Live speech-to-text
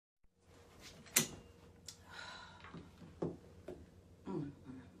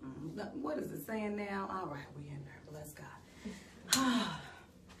What is it saying now? All right, we in there. Bless God.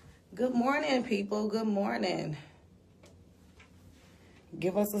 Good morning, people. Good morning.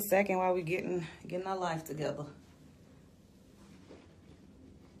 Give us a second while we getting our life together.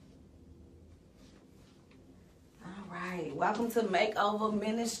 All right. Welcome to Makeover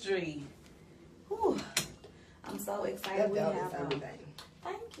Ministry. Whew. I'm so excited we have everything.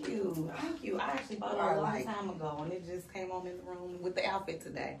 Thank you. Thank you. I actually bought it a long time ago, and it just came on in the room with the outfit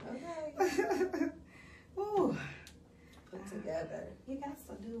today. Okay. Ooh. Put together. You got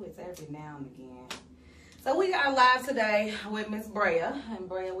to do it every now and again. So we are live today with Miss Brea. And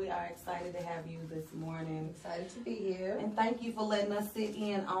Brea, we are excited to have you this morning. Excited to be here. And thank you for letting us sit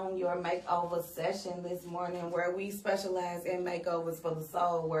in on your makeover session this morning, where we specialize in makeovers for the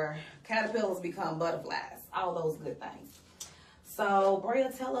soul, where caterpillars become butterflies, all those good things. So Brea,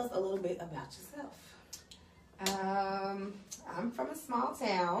 tell us a little bit about yourself. I'm from a small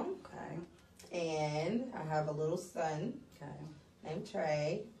town. Okay. And I have a little son. Okay. Named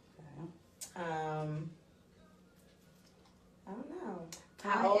Trey. Okay. I don't know.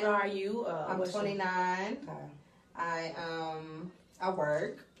 How old are you? I'm 29. Okay. I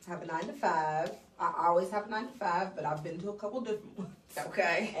work. Have a 9 to 5. I always have a 9 to 5, but I've been to a couple different ones.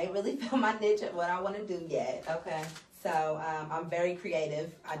 Okay. Ain't really found my niche at what I want to do yet. Okay. So I'm very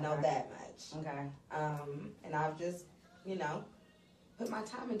creative. I know that much. Okay. And I've just, put my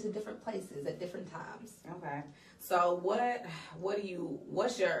time into different places at different times. Okay. So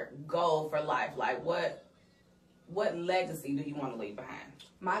what's your goal for life? Like what legacy do you want to leave behind?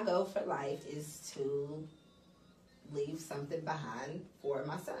 My goal for life is to leave something behind for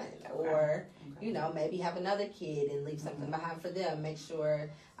my son. Okay. Or, maybe have another kid and leave something behind for them. Make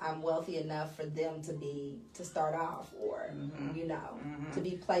sure I'm wealthy enough for them to start off or, to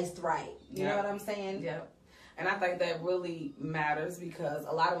be placed right. You know what I'm saying? Yep. And I think that really matters because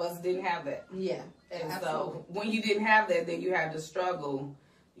a lot of us didn't have that. Yeah. And absolutely. So when you didn't have that, then you had to struggle,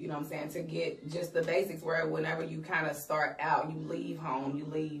 to get just the basics, where whenever you kind of start out, you leave home, you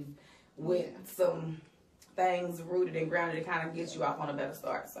leave with some things rooted and grounded to kind of get you off on a better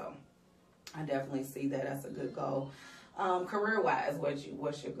start. So I definitely see that as a good goal. Career-wise,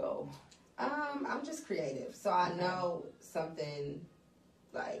 what's your goal? I'm just creative. So I know something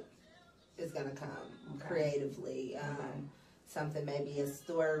like is gonna come creatively. Something, maybe a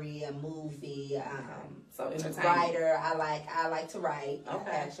story, a movie. So entertainment. Writer. I like to write.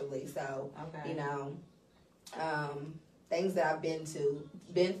 Actually. So things that I've been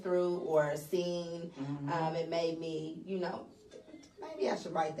through or seen. It made me, maybe I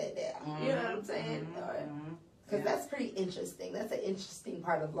should write that down. You know what I'm saying? Because that's pretty interesting. That's an interesting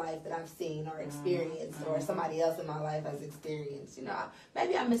part of life that I've seen or experienced or somebody else in my life has experienced.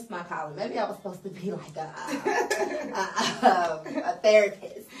 Maybe I missed my calling. Maybe I was supposed to be like a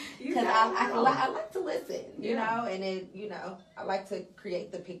therapist. Because I like to listen, and it, I like to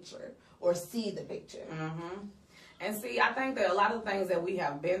create the picture or see the picture. And see, I think that a lot of things that we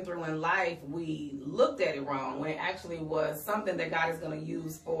have been through in life, we looked at it wrong when it actually was something that God is going to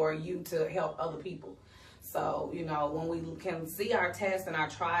use for you to help other people. So, when we can see our tests and our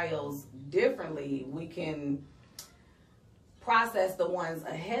trials differently, we can process the ones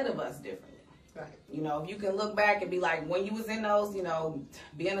ahead of us differently. Right. If you can look back and be like, when you was in those,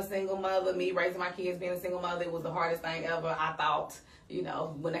 being a single mother, me raising my kids, being a single mother, it was the hardest thing ever, I thought,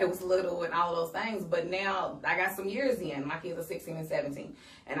 when they was little and all those things. But now I got some years in. My kids are 16 and 17.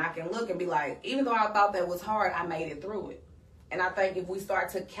 And I can look and be like, even though I thought that was hard, I made it through it. And I think if we start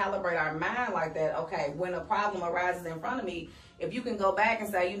to calibrate our mind like that, okay, when a problem arises in front of me, if you can go back and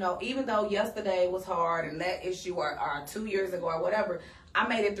say, even though yesterday was hard and that issue or 2 years ago or whatever, I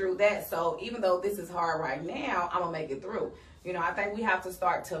made it through that. So even though this is hard right now, I'm going to make it through. I think we have to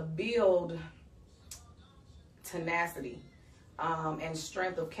start to build tenacity and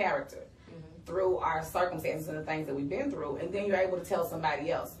strength of character through our circumstances and the things that we've been through. And then you're able to tell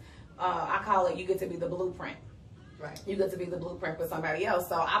somebody else. I call it, you get to be the blueprint. Right. You get to be the blueprint for somebody else.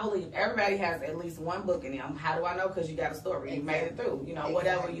 So I believe everybody has at least one book in them. How do I know? Because you got a story. You made it through.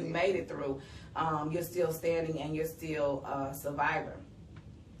 Whatever you made it through, you're still standing and you're still a survivor.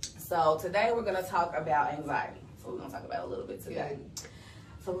 So today we're going to talk about anxiety. So we're going to talk about it a little bit today. Yeah.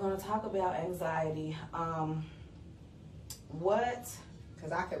 So we're going to talk about anxiety.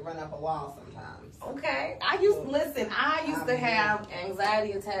 Because I could run up a wall sometimes. Okay. I used to have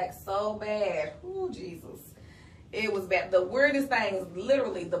anxiety attacks so bad. Oh, Jesus. It was bad. The weirdest thing is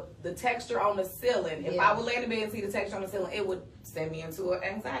literally the texture on the ceiling. If I would lay in the bed and see the texture on the ceiling, it would send me into an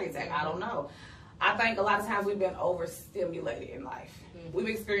anxiety attack. I don't know. I think a lot of times we've been overstimulated in life. We've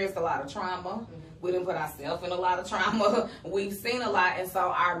experienced a lot of trauma. We didn't put ourselves in a lot of trauma. We've seen a lot, and so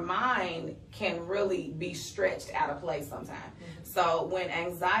our mind can really be stretched out of place sometimes. So when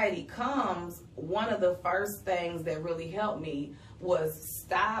anxiety comes, one of the first things that really helped me was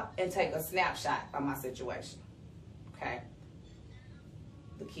stop and take a snapshot of my situation. Okay?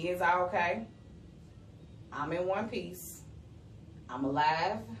 The kids are okay. I'm in one piece. I'm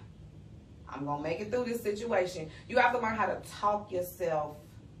alive. I'm going to make it through this situation. You have to learn how to talk yourself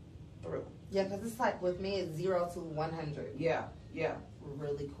through. Yeah, because it's like with me, it's 0 to 100. Yeah, yeah.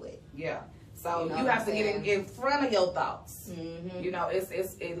 Really quick. Yeah. So You know you what have to I'm get saying? in front of your thoughts. You know,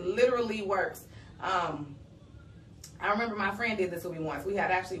 it literally works. I remember my friend did this with me once. We had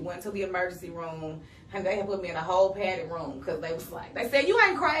actually went to the emergency room, and they had put me in a whole padded room because they was like, they said, you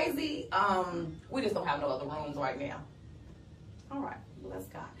ain't crazy. We just don't have no other rooms right now. All right, bless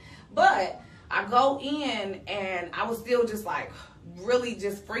God. But I go in, and I was still just like really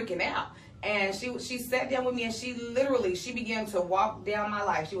just freaking out. And she sat down with me, and she began to walk down my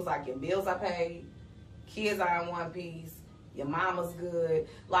life. She was like, your bills are paid, kids are in one piece, your mama's good.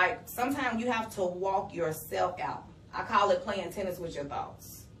 Like, sometimes you have to walk yourself out. I call it playing tennis with your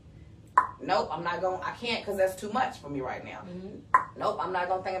thoughts. Nope, I can't because that's too much for me right now. Nope, I'm not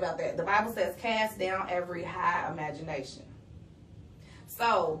going to think about that. The Bible says cast down every high imagination.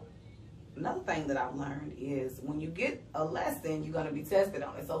 So, another thing that I've learned is when you get a lesson, you're going to be tested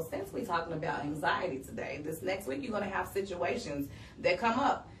on it. So since we're talking about anxiety today, this next week you're going to have situations that come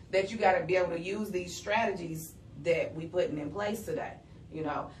up that you got to be able to use these strategies that we putting in place today. You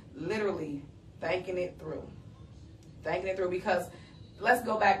know, literally thinking it through. Thinking it through, because let's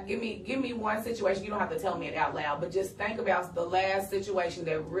go back. Give me one situation. You don't have to tell me it out loud, but just think about the last situation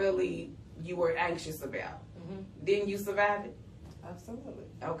that really you were anxious about. Didn't you survive it? Absolutely.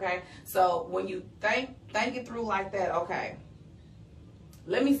 Okay, so when you think it through like that, okay,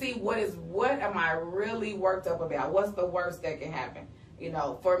 let me see what am I really worked up about? What's the worst that can happen? You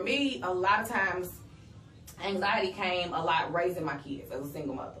know, for me, a lot of times anxiety came a lot raising my kids as a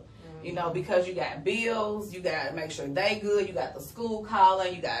single mother. You know, because you got bills, you got to make sure they good, you got the school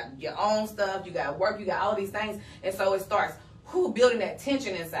calling, you got your own stuff, you got work, you got all these things, and so it starts building that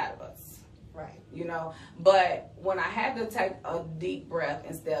tension inside of us. Right. You know, but when I had to take a deep breath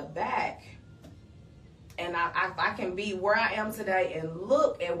and step back, and I can be where I am today and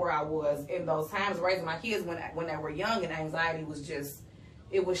look at where I was in those times raising my kids when they were young, and anxiety was just,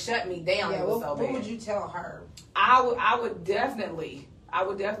 it would shut me down. Yeah, it was so bad. What would you tell her? I would definitely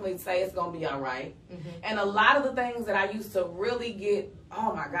say it's gonna be all right. And a lot of the things that I used to really get,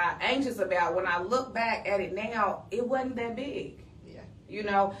 oh my God, anxious about, when I look back at it now, it wasn't that big. Yeah. You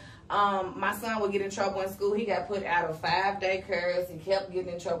know, my son would get in trouble in school. He got put out of 5 daycares. He kept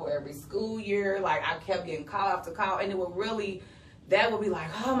getting in trouble every school year. Like, I kept getting call after call, and it would really, that would be like,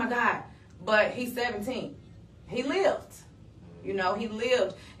 oh my God. But he's 17. He lived. You know, he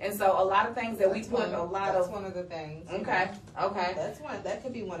lived. And so a lot of things that That's we put That's one of the things. Okay. Okay. That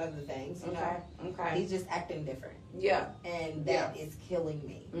could be one of the things. You Okay. know? Okay. He's just acting different. Yeah. And that is killing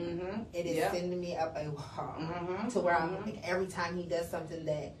me. It is sending me up a wall to where I'm like, every time he does something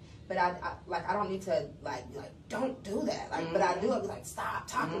that, but I don't need to like don't do that. Like, but I do. I'll be like, stop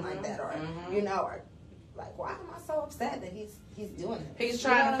talking like that, or you know, or like, why am I so upset that he's doing it? He's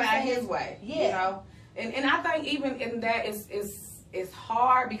trying to find his way. Yeah. You know? And I think even in that it's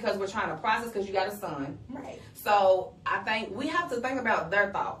hard because we're trying to process, because you got a son. Right. So I think we have to think about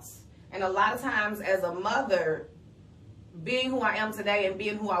their thoughts. And a lot of times as a mother, being who I am today and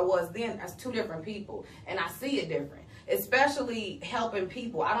being who I was then, that's two different people. And I see it different. Especially helping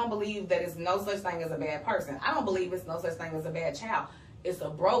people. I don't believe that it's no such thing as a bad person. I don't believe it's no such thing as a bad child. It's a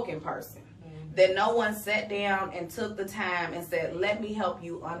broken person. That no one sat down and took the time and said, let me help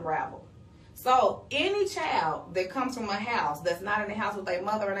you unravel. So any child that comes from a house that's not in the house with their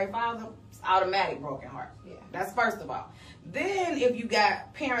mother and their father, it's automatic broken heart. Yeah. That's first of all. Then if you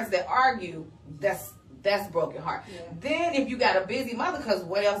got parents that argue, that's broken heart. Yeah. Then if you got a busy mother, because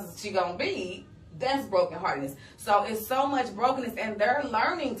what else is she gonna be? That's broken heartedness. So it's so much brokenness, and they're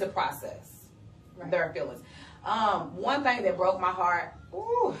learning to process their feelings. One thing that broke my heart,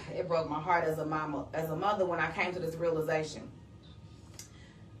 it broke my heart as a mother when I came to this realization.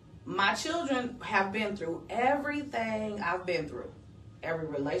 My children have been through everything I've been through. Every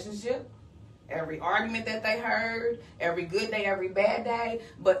relationship, every argument that they heard, every good day, every bad day.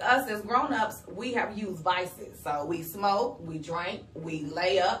 But us as grown-ups, we have used vices. So we smoke, we drink, we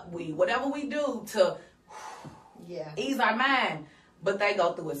lay up, whatever we do to ease our mind. But they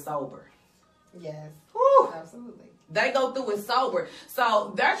go through it sober. Yes. Whew. Absolutely. They go through it sober.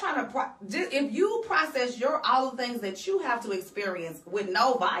 So they're trying to, if you process all the things that you have to experience with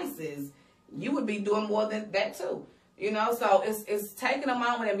no vices, you would be doing more than that too. You know, so it's taking a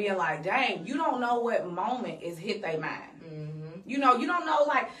moment and being like, dang, you don't know what moment is hit their mind. You know, you don't know,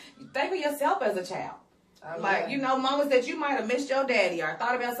 like, think of yourself as a child. Like, you know, moments that you might have missed your daddy or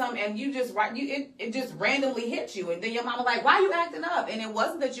thought about something and you just, it just randomly hit you. And then your mama like, why you acting up? And it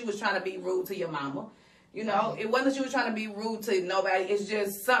wasn't that you was trying to be rude to your mama. You know, it wasn't that you was trying to be rude to nobody. It's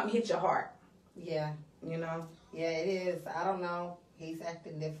just something hit your heart. Yeah. You know? Yeah, it is. I don't know. He's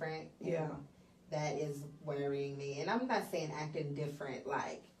acting different. Yeah. That is worrying me. And I'm not saying acting different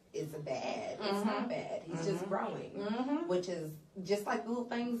like it's bad. It's not bad. He's just growing. Which is just like little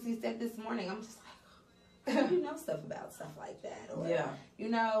things he said this morning. I'm just like, you know stuff about stuff like that. Or, you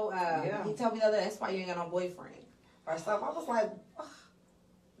know, he told me the other day, that's why you ain't got no boyfriend. Or stuff. I was like, oh,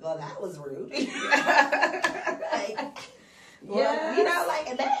 well, that was rude. Like, well, you know, like,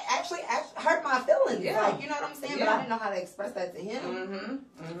 and that actually hurt my feelings. Like, you know what I'm saying? But I didn't know how to express that to him.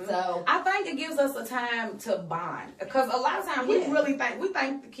 So I think it gives us a time to bond. Because a lot of times we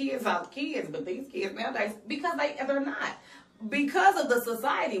think the kids are kids, but these kids nowadays, because they're not. Because of the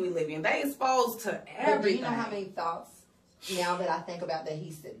society we live in, they exposed to everything. Do you know how many thoughts now that I think about that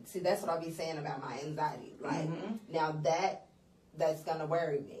he said? See, that's what I be saying about my anxiety. Like, now that's gonna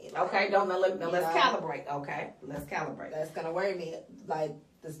worry me. Like, okay, let's calibrate. Okay, let's calibrate. That's gonna worry me. Like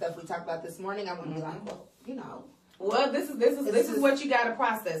the stuff we talked about this morning, I'm gonna be like, well, you know. Well, this is what you gotta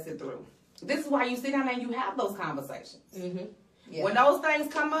process it through. This is why you sit down and you have those conversations. Yeah. When those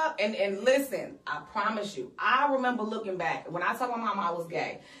things come up, and listen, I promise you, I remember looking back when I told my mom I was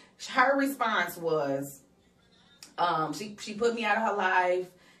gay. Her response was, she put me out of her life,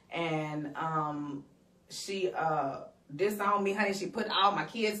 and she disowned me, honey. She put all my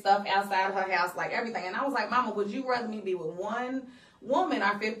kids' stuff outside of her house, like everything. And I was like, Mama, would you rather me be with one woman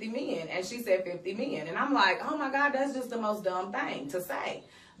or 50 men? And she said 50 men. And I'm like, oh my God, that's just the most dumb thing to say.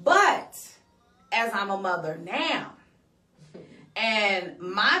 But as I'm a mother now, and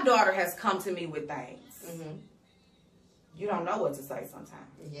my daughter has come to me with things, you don't know what to say sometimes.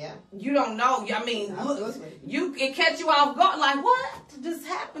 Yeah. You don't know. I mean, it catch you off guard. Like, what just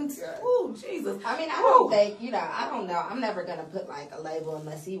happened? Oh, Jesus. I mean, I don't think, you know, I don't know. I'm never going to put like a label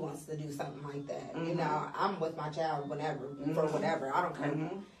unless he wants to do something like that. You know, I'm with my child whenever, for whatever. I don't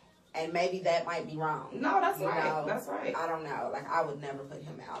care. And maybe that might be wrong. No, that's right. Know? That's right. I don't know. Like, I would never put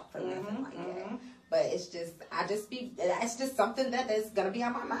him out for nothing like that. But it's just, that's just something that is going to be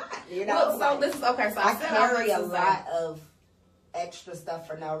on my mind. You know? Well, so like, this is, okay, so I carry a lot of extra stuff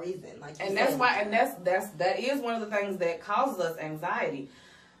for no reason. Like, and that's why, and that is one of the things that causes us anxiety.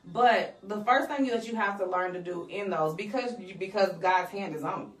 But the first thing that you have to learn to do in those, because God's hand is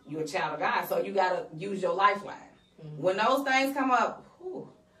on you, you're a child of God, so you got to use your lifeline. When those things come up,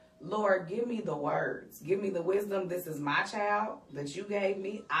 Lord, give me the words. Give me the wisdom. This is my child that you gave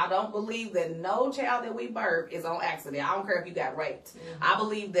me. I don't believe that no child that we birth is on accident. I don't care if you got raped. I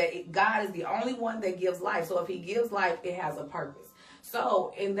believe that God is the only one that gives life. So if he gives life, it has a purpose.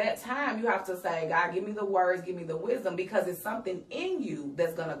 So in that time, you have to say, God, give me the words, give me the wisdom, because it's something in you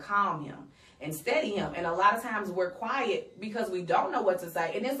that's going to calm him and steady him. And a lot of times we're quiet because we don't know what to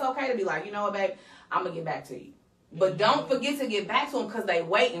say. And it's okay to be like, you know what, babe, I'm going to get back to you. But don't forget to get back to them because they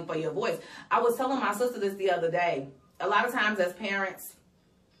waiting for your voice. I was telling my sister this the other day. A lot of times as parents,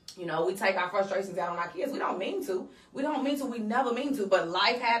 you know, we take our frustrations out on our kids. We don't mean to. We don't mean to. We never mean to. But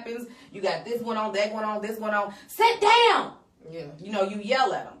life happens. You got this going on, that going on, this going on. Sit down. Yeah. You know, you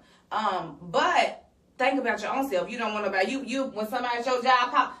yell at them. But think about your own self. You don't want nobody. You when somebody at your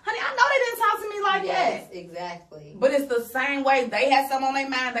job pop, honey, I know they didn't talk to me like that. Yes, exactly. But it's the same way. They had something on their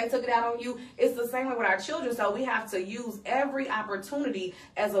mind. They took it out on you. It's the same way with our children. So we have to use every opportunity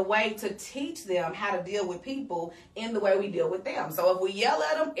as a way to teach them how to deal with people in the way we deal with them. So if we yell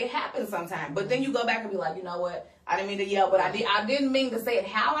at them, it happens sometimes. But then you go back and be like, you know what? I didn't mean to yell, but I didn't mean to say it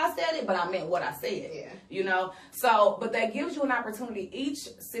how I said it, but I meant what I said. Yeah. You know? So, but that gives you an opportunity. Each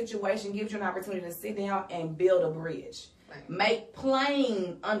situation gives you an opportunity to sit down and build a bridge. Right. Make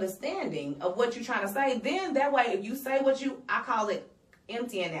plain understanding of what you're trying to say. Then that way, if you say I call it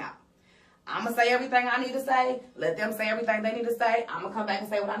emptying out. I'm going to say everything I need to say. Let them say everything they need to say. I'm going to come back and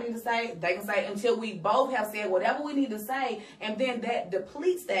say what I need to say. They can say until we both have said whatever we need to say. And then that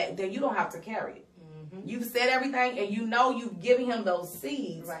depletes that. Then you don't have to carry it. You've said everything, and you know you've given him those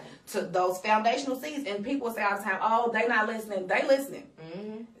seeds, to those foundational seeds. And people say all the time, oh, they not listening. They listening.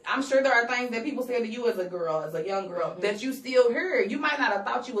 I'm sure there are things that people said to you as a girl, as a young girl, that you still hear. You might not have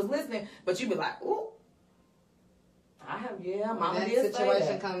thought you was listening, but you be like, ooh, I have, mama did say that. When that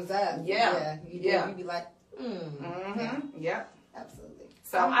situation comes up, you be like, Yep. Absolutely.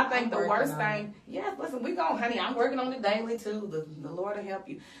 So I think the worst thing, listen, honey, I'm working on it daily too. The Lord will help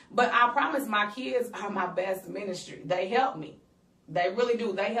you. But I promise my kids are my best ministry. They help me. They really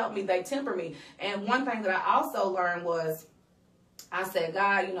do. They help me. They temper me. And one thing that I also learned was, I said,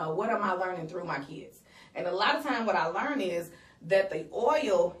 God, what am I learning through my kids? And a lot of time what I learn is that the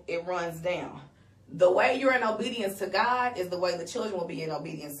oil, it runs down. The way you're in obedience to God is the way the children will be in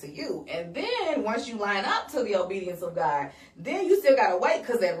obedience to you. And then once you line up to the obedience of God, then you still got to wait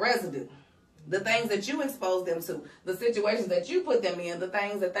because that residue, the things that you expose them to, the situations that you put them in, the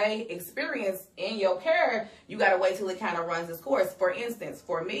things that they experience in your care, you got to wait till it kind of runs its course. For instance,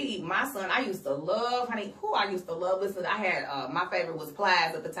 for me, my son, I used to love, listen, I had, my favorite was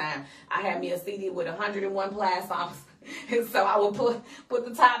Plies at the time. I had me a CD with 101 Plies songs. And so I would put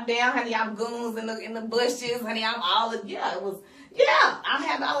the top down, honey, I'm goons in the bushes, honey, I'm all of, I'm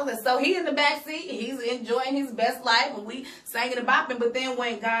having all of this. So he in the back seat, he's enjoying his best life, and we singing and bopping. But then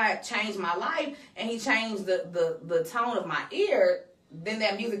when God changed my life and he changed the tone of my ear, then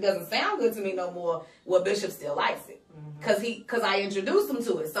that music doesn't sound good to me no more. Well, Bishop still likes it because I introduced him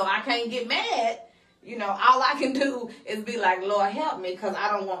to it. So I can't get mad. All I can do is be like, Lord, help me, because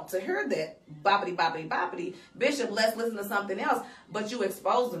I don't want to hear that boppity, boppity, boppity. Bishop, let's listen to something else. But you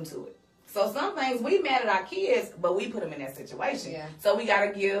expose them to it. So some things we mad at our kids, but we put them in that situation. Yeah. So we got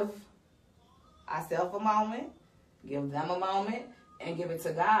to give ourselves a moment, give them a moment, and give it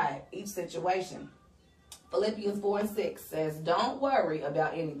to God, each situation. Philippians 4:6 says, don't worry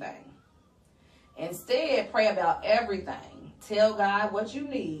about anything. Instead, pray about everything. Tell God what you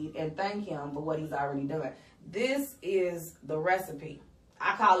need and thank him for what he's already done. This is the recipe.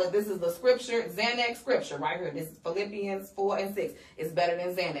 I call it, this is the scripture, Xanax scripture right here. This is Philippians 4:6. It's better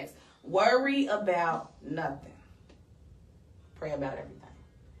than Xanax. Worry about nothing. Pray about everything.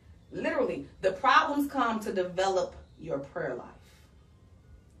 Literally, the problems come to develop your prayer life.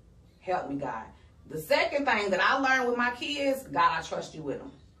 Help me, God. The second thing that I learned with my kids, God, I trust you with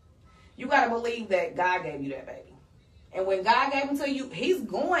them. You got to believe that God gave you that baby. And when God gave him to you, he's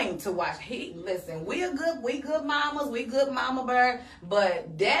going to watch. Listen, we good mamas, we good mama bear,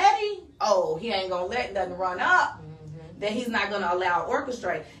 but daddy, he ain't going to let nothing run up that he's not going to allow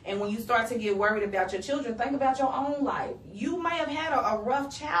orchestrate. And when you start to get worried about your children, think about your own life. You may have had a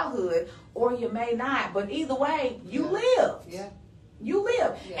rough childhood, or you may not, but either way, you lived. Yeah. You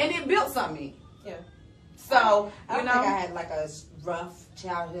lived. Yeah. And it built something. Yeah. So, I don't think I had like a rough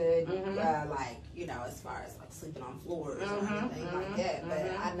childhood, as far as like sleeping on floors or anything like that.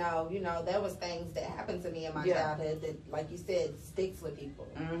 But I know, there was things that happened to me in my childhood that, like you said, sticks with people.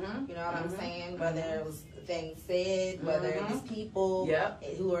 You know what I'm saying? Whether it was things said, whether it was people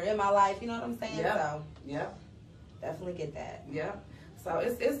who are in my life, you know what I'm saying? So, definitely get that. Yeah. So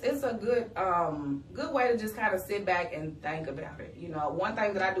it's a good way to just kind of sit back and think about it. One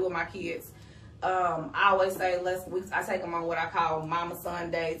thing that I do with my kids, I always say I take them on what I call mama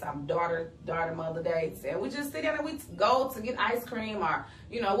son dates, daughter mother dates, and we just sit down and we go to get ice cream or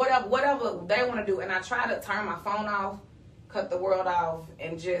whatever they want to do, and I try to turn my phone off, cut the world off,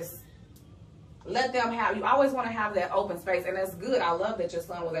 and just let them have. You always want to have that open space, and that's good. I love that your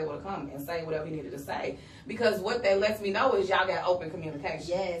son was able to come and say whatever he needed to say, because what that lets me know is y'all got open communication.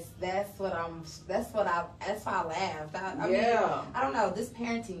 Yes, that's why I laughed. I mean, I don't know, this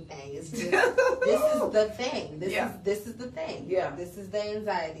parenting thing is just this is the thing. This is the thing. Yeah. This is the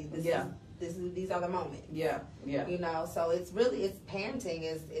anxiety. These are the moments. Yeah. Yeah. So it's parenting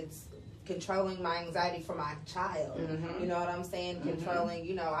is controlling my anxiety for my child. You know what I'm saying?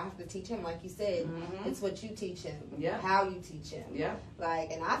 Controlling, I have to teach him, like you said, it's what you teach him, how you teach him. Yeah.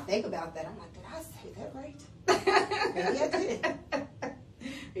 Like, and I think about that. I'm like, did I say that right? Maybe I did.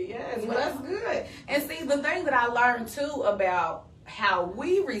 Yes, well, that's good. And see, the thing that I learned too about how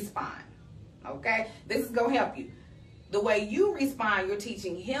we respond, okay? This is going to help you. The way you respond, you're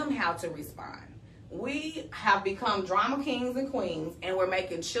teaching him how to respond. We have become drama kings and queens, and we're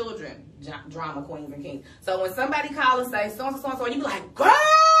making children drama queens and kings. So when somebody calls and say so-and-so, you be like, girl!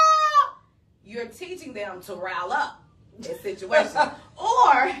 You're teaching them to rile up this situation.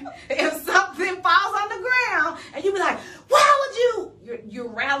 Or if something falls on the ground, and you be like, why would you? You're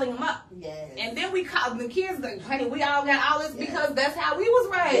rallying them up. Yes. And then we call the kids, like, honey, we all got all this because that's how we was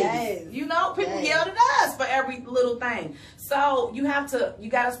raised. Yes. People yelled at us for every little thing. So you got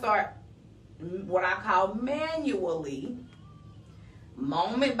to start what I call manually,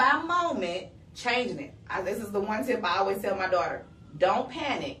 moment by moment, changing it. This is the one tip I always tell my daughter. Don't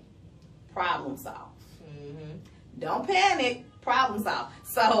panic, problem solve. Don't panic, problem solve.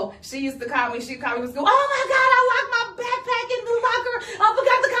 So she used to call me, she'd call me to school, oh my God, I locked my backpack in the locker, I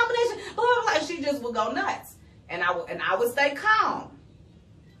forgot the combination, blah, blah, blah. She she just would go nuts. And I would stay calm.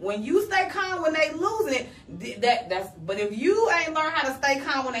 When you stay calm when they losing it, that's. But if you ain't learned how to stay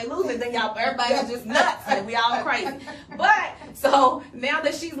calm when they losing it, then everybody's just nuts and we all crazy. But so now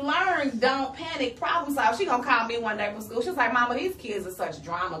that she's learned, don't panic, problem solve. She gonna call me one day from school. She's like, "Mama, these kids are such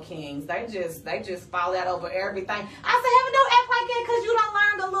drama kings. They just fall out over everything." I said, "Heaven, don't act like that because you don't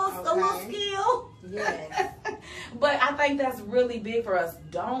learn the little skill." Yes. But I think that's really big for us.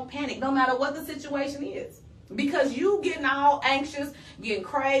 Don't panic, no matter what the situation is. Because you getting all anxious, getting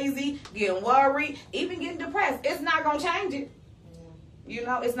crazy, getting worried, even getting depressed, it's not going to change it. You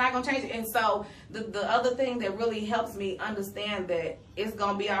know, it's not going to change it. And so the other thing that really helps me understand that it's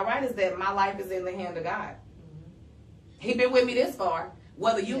going to be all right is that my life is in the hand of God. He been with me this far.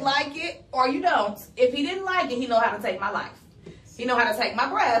 Whether you like it or you don't, if he didn't like it, he know how to take my life. He know how to take my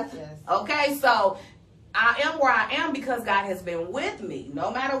breath. Yes. Okay, so I am where I am because God has been with me.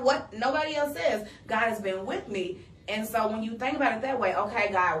 No matter what nobody else says, God has been with me. And so when you think about it that way, okay,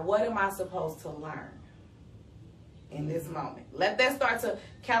 God, what am I supposed to learn in this moment? Let that start to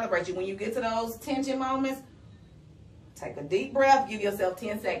calibrate you. When you get to those tension moments, take a deep breath. Give yourself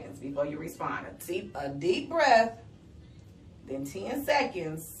 10 seconds before you respond. A deep breath, then 10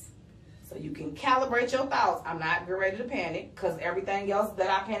 seconds. So you can calibrate your thoughts. I'm not ready to panic because everything else that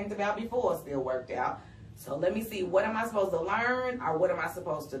I panicked about before still worked out. So let me see, what am I supposed to learn or what am I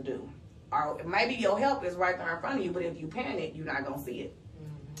supposed to do? Or maybe your help is right there in front of you, but if you panic, you're not going to see it.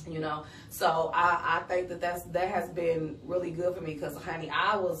 You know? So I think that has been really good for me because, honey,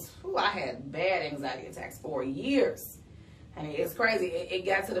 I had bad anxiety attacks for years. Honey, it's crazy. It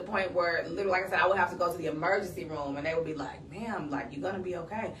got to the point where, literally, like I said, I would have to go to the emergency room and they would be like, "Ma'am, like, you're going to be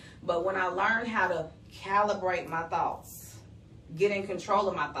okay." But when I learned how to calibrate my thoughts, get in control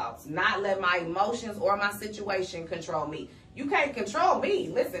of my thoughts, not let my emotions or my situation control me. You can't control me.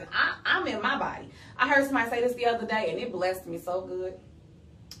 Listen, I'm in my body. I heard somebody say this the other day, and it blessed me so good.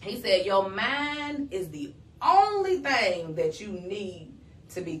 He said, your mind is the only thing that you need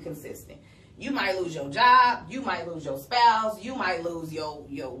to be consistent. You might lose your job, you might lose your spouse, you might lose your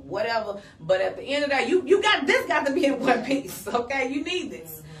whatever, but at the end of the day, you got this got to be in one piece, okay? You need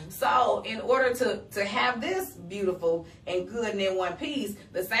this. So in order to have this beautiful and good and in one piece,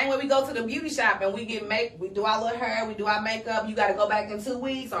 the same way we go to the beauty shop and we do our little hair, we do our makeup, you got to go back in 2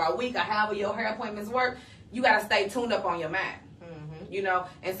 weeks or a week or however your hair appointments work, you got to stay tuned up on your mind. You know,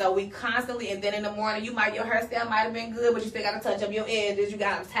 and so we constantly, and then in the morning, your hairstyle might have been good, but you still got to touch up your edges. You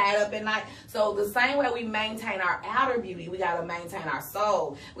got them tied up at night. So the same way we maintain our outer beauty, we got to maintain our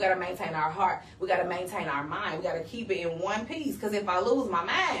soul. We got to maintain our heart. We got to maintain our mind. We got to keep it in one piece. Because if I lose my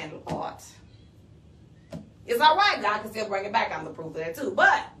mind, Lord, it's all right. God can still bring it back. I'm the proof of that too.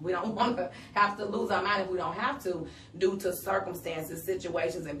 But we don't want to have to lose our mind if we don't have to, due to circumstances,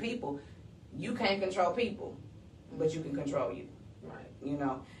 situations, and people. You can't control people, but you can control you. Right. You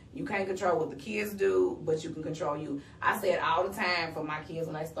know, you can't control what the kids do, but you can control you. I say it all the time for my kids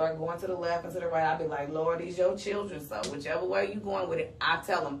when they start going to the left and to the right. I'll be like, Lord, these your children. So whichever way you going with it, I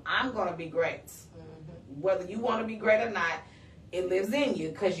tell them, I'm going to be great. Whether you want to be great or not, it lives in you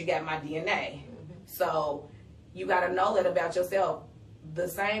because you got my DNA. So you got to know that about yourself. The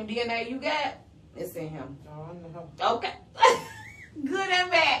same DNA you got, it's in him. Oh, no. Okay. Good and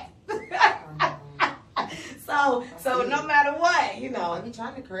bad. So no matter what, you know. I'll be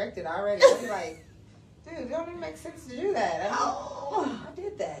trying to correct it already. I'll be like, dude, it don't even make sense to do that. I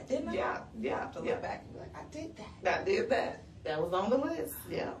did that, didn't I? Yeah. I have to look back and be like, I did that. That was on the list.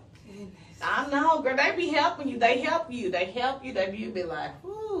 Yeah. Goodness. I know, girl. They be helping you. They help you. You be like,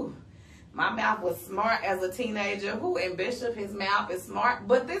 whoo. My mouth was smart as a teenager. Who and Bishop, his mouth is smart.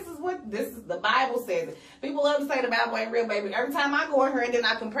 But this is the Bible says it. People love to say the Bible ain't real, baby. Every time I go in here and then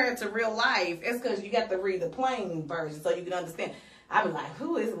I compare it to real life, it's because you got to read the plain version so you can understand. I be like,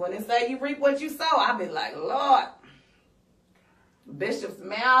 who is it? When it say you reap what you sow, I be like, Lord. Bishop's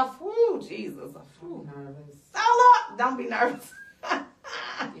mouth, whoo, Jesus. I'm nervous. Oh, Lord, don't be nervous.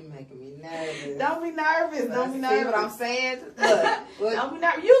 You're making me nervous. Don't be nervous. Don't be nervous. See what I'm saying? Look. Don't be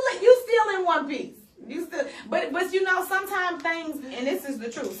nervous. You still in one piece. You still, but you know, sometimes things, and this is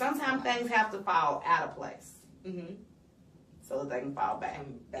the truth. Sometimes things have to fall out of place, so that they can fall back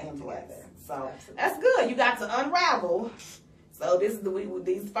in place. So that's good. You got to unravel. So this is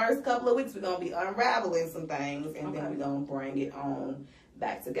these first couple of weeks we're gonna be unraveling some things, and then we're gonna bring it on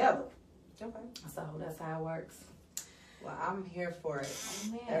back together. Okay. So that's how it works. Well, I'm here for it.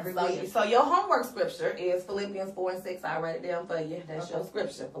 Every week. So your homework scripture is Philippians 4:6. I write it down for you. That's your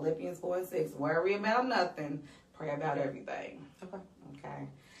scripture. Philippians 4:6. Worry about nothing. Pray about everything. Okay.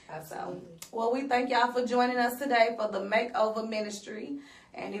 Absolutely. So, well, we thank y'all for joining us today for the Makeover Ministry.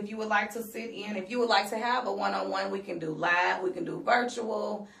 And if you would like to sit in, if you would like to have a one-on-one, we can do live, we can do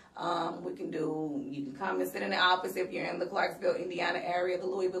virtual. You can come and sit in the office if you're in the Clarksville, Indiana area, the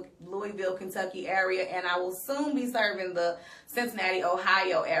Louisville, Kentucky area, and I will soon be serving the Cincinnati,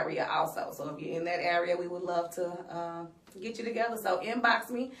 Ohio area also. So if you're in that area, we would love to get you together. So inbox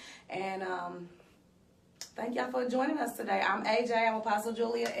me, and thank y'all for joining us today. I'm AJ, I'm Apostle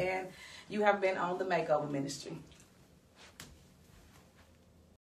Julia, and you have been on the Makeover Ministry.